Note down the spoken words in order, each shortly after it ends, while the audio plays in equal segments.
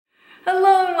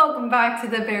welcome back to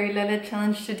the Barilele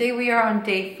challenge. Today we are on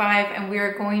day 5 and we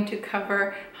are going to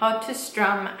cover how to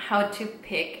strum, how to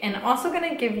pick, and also going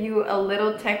to give you a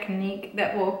little technique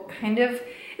that will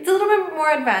it's a little bit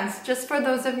more advanced just for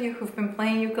those of you who've been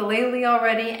playing ukulele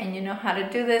already and you know how to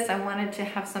do this. I wanted to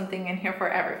have something in here for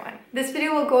everyone. This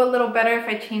video will go a little better if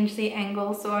I change the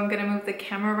angle, so I'm going to move the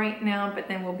camera right now, but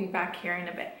then we'll be back here in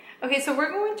a bit. Okay, so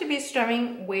we're going to be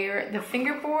strumming where the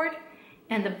fingerboard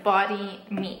and the body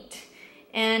meet.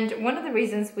 And one of the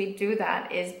reasons we do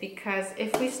that is because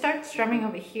if we start strumming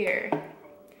over here,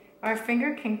 our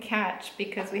finger can catch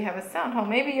because we have a sound hole.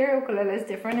 Maybe your ukulele is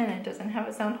different and it doesn't have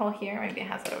a sound hole here. Maybe it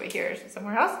has it over here or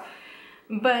somewhere else.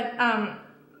 But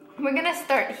we're gonna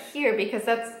start here because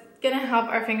that's gonna help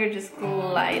our finger just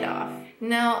glide off.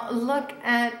 Now look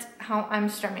at how I'm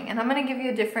strumming, and I'm gonna give you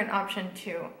a different option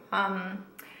too.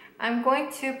 I'm going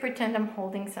to pretend I'm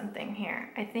holding something here.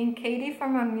 I think Katie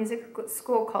from our music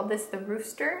school called this the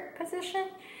rooster position.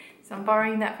 So I'm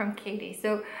borrowing that from Katie.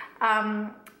 So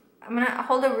I'm gonna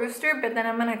hold a rooster, but then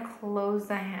I'm gonna close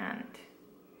the hand.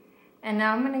 And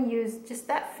now I'm gonna use just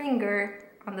that finger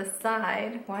on the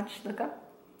side, watch, look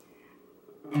up,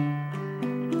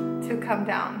 to come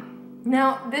down.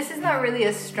 Now, this is not really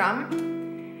a strum.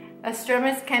 A strum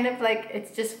is kind of like, it's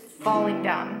just falling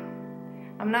down.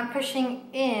 I'm not pushing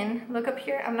in, look up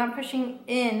here, I'm not pushing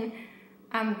in,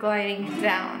 I'm gliding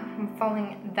down. I'm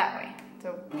falling that way.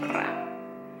 So,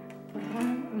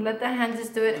 let the hand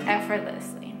just do it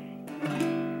effortlessly.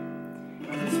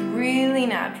 It's really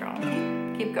natural.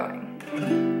 Keep going.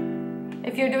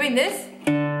 If you're doing this,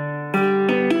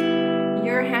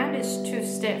 your hand is too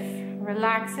stiff.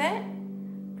 Relax it,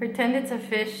 pretend it's a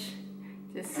fish,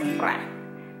 just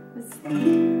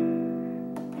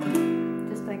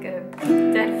like a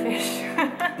dead fish.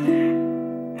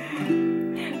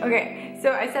 Okay,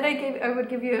 so I said I would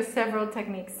give you several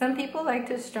techniques. Some people like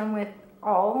to strum with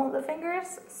all the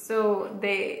fingers, so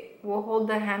they will hold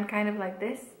the hand kind of like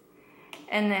this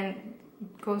and then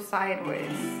go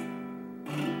sideways.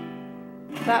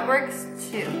 That works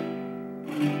too.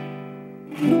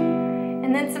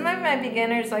 And then some of my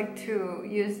beginners like to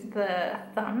use the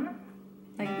thumb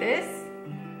like this,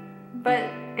 but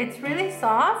it's really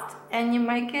soft and you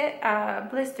might get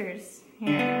blisters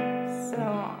here. So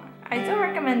I don't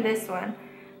recommend this one.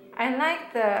 I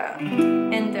like the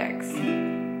index.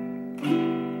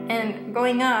 And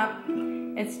going up,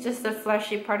 it's just the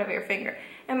fleshy part of your finger.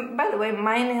 And by the way,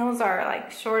 my nails are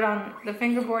like short on the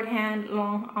fingerboard hand,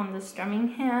 long on the strumming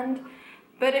hand.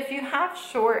 But if you have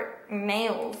short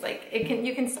nails, like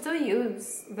you can still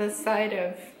use the side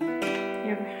of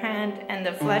your hand and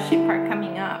the fleshy part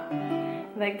coming up.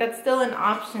 Like that's still an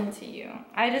option to you.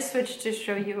 I just switched to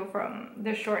show you from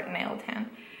the short nailed hand.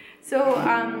 So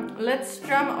let's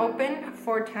strum open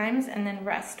 4 times and then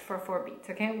rest for 4 beats,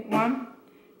 okay? 1,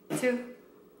 2,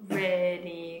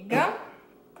 ready, go.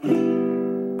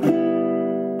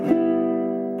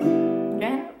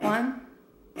 Again, 1,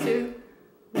 2,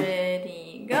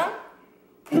 ready, go.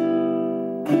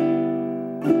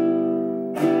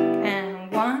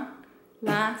 And 1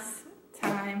 last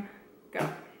time, go.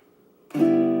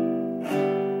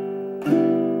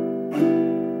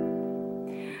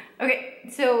 Okay,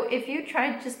 so if you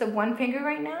tried just the 1 finger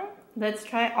right now, let's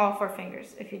try all 4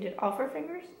 fingers. If you did all 4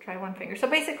 fingers, try 1 finger. So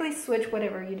basically switch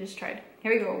whatever you just tried.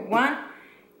 Here we go. 1,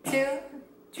 2,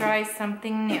 try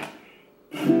something new.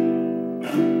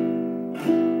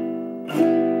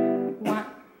 1,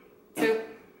 2,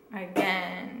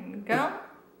 again, go.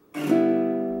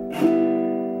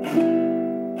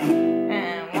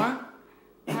 And 1,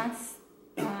 last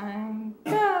time,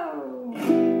 go.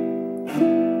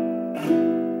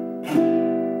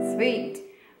 Sweet.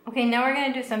 Okay, now we're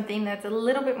going to do something that's a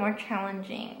little bit more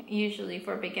challenging, usually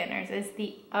for beginners, is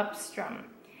the up strum.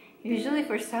 Usually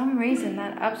for some reason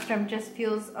that up strum just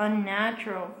feels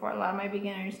unnatural for a lot of my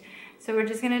beginners. So we're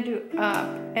just going to do up,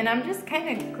 and I'm just kind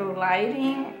of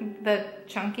gliding the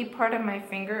chunky part of my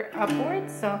finger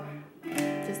upwards, so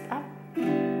just up,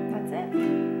 that's it.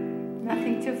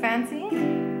 Nothing too fancy.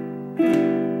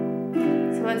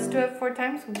 So let's do it 4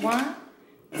 times. 1,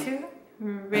 2,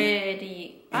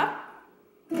 ready, up.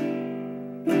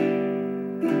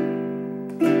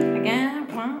 Again,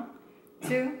 1,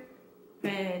 2,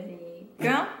 ready,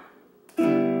 go.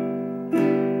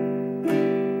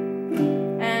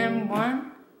 And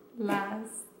 1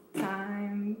 last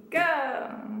time, go.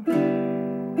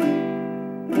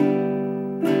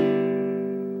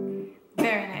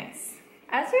 Very nice.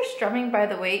 As you're strumming, by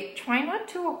the way, try not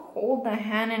to hold the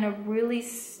hand in a really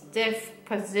stiff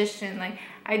position. Like,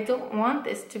 I don't want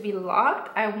this to be locked.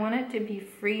 I want it to be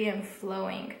free and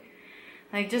flowing.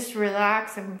 Like just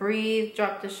relax and breathe,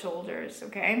 drop the shoulders,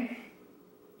 okay?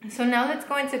 So now let's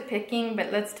go into picking,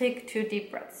 but let's take 2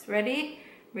 deep breaths. Ready?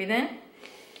 Breathe in.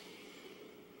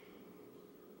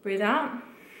 Breathe out.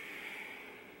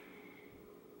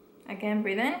 Again,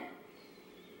 breathe in.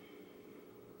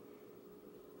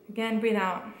 Again, breathe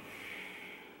out.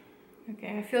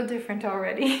 Okay, I feel different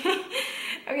already.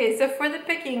 Okay, so for the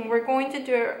picking, we're going to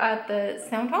do it at the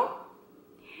sound hole.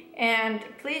 And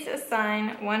please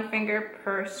assign 1 finger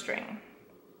per string.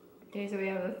 Okay, so we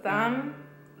have the thumb,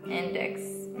 index,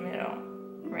 middle,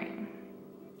 ring.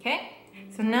 Okay,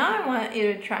 so now I want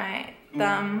you to try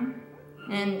thumb,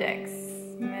 index,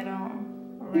 middle,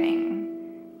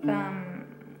 ring. Thumb,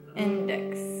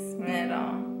 index,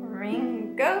 middle,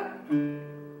 ring. Go.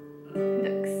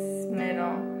 Index,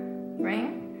 middle,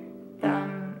 ring.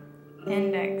 Thumb,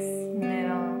 index,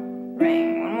 middle,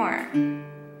 ring. 1 more.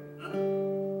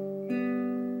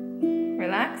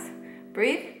 Relax,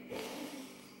 breathe.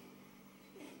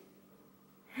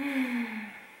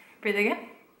 Breathe again.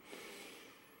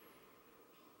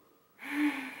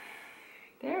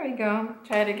 There we go.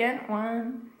 Try it again.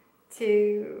 1,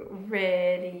 2,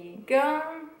 ready, go.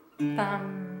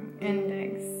 Thumb,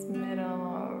 index,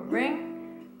 middle,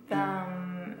 ring.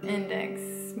 Thumb, index,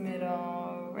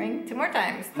 middle, ring. 2 more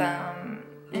times. Thumb,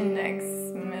 index,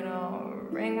 middle,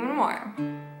 ring. 1 more.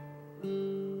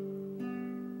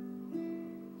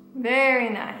 Very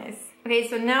nice. Okay,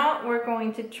 so now we're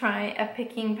going to try a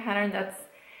picking pattern that's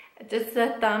just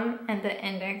the thumb and the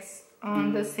index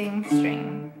on the same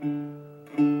string.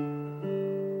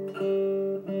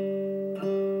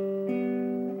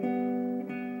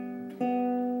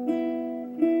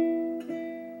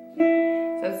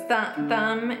 So it's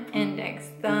thumb, index,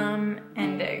 thumb,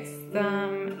 index,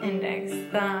 thumb, index,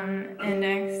 thumb,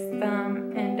 index,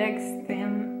 thumb, index,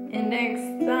 thumb, index,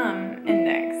 thumb,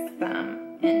 index,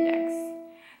 thumb, index.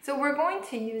 So we're going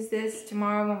to use this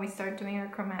tomorrow when we start doing our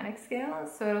chromatic scale.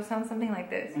 So it'll sound something like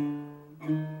this.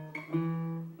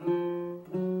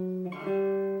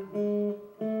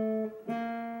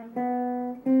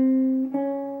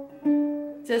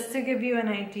 Just to give you an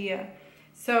idea.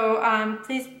 So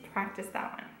please practice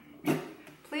that one.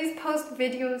 Please post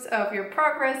videos of your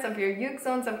progress, of your uke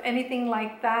zones, of anything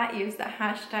like that. Use the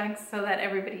hashtags so that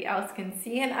everybody else can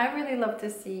see. And I really love to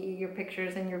see your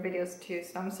pictures and your videos too.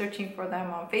 So I'm searching for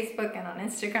them on Facebook and on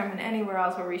Instagram and anywhere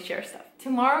else where we share stuff.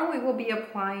 Tomorrow we will be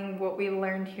applying what we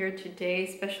learned here today,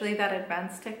 especially that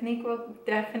advanced technique will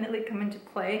definitely come into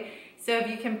play. So if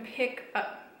you can pick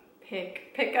up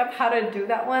how to do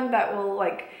that one, that will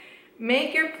like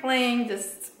make your playing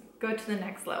just go to the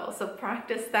next level. So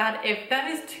practice that. If that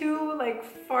is too like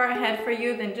far ahead for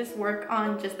you, then just work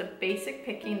on just the basic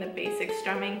picking, the basic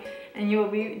strumming, and you will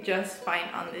be just fine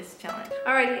on this challenge.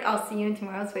 Alrighty, I'll see you in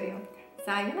tomorrow's video.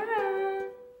 Sayonara!